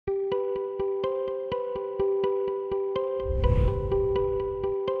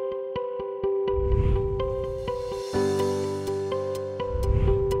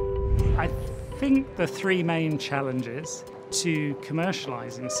think the three main challenges to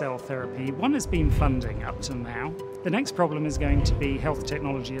commercializing cell therapy, one has been funding up to now. The next problem is going to be health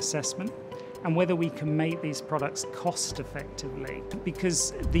technology assessment and whether we can make these products cost effectively,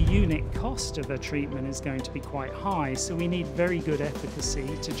 because the unit cost of a treatment is going to be quite high, so we need very good efficacy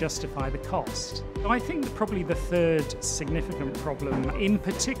to justify the cost. I think probably the third significant problem in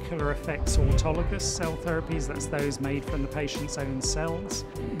particular affects autologous cell therapies, that's those made from the patient's own cells.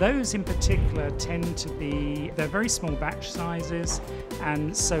 Those in particular tend to be, they're very small batch sizes,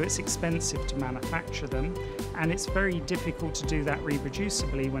 and so it's expensive to manufacture them, and it's very difficult to do that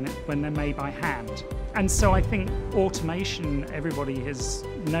reproducibly when they're made by hand. And so I think automation, everybody has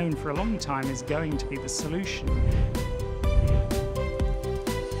known for a long time, is going to be the solution.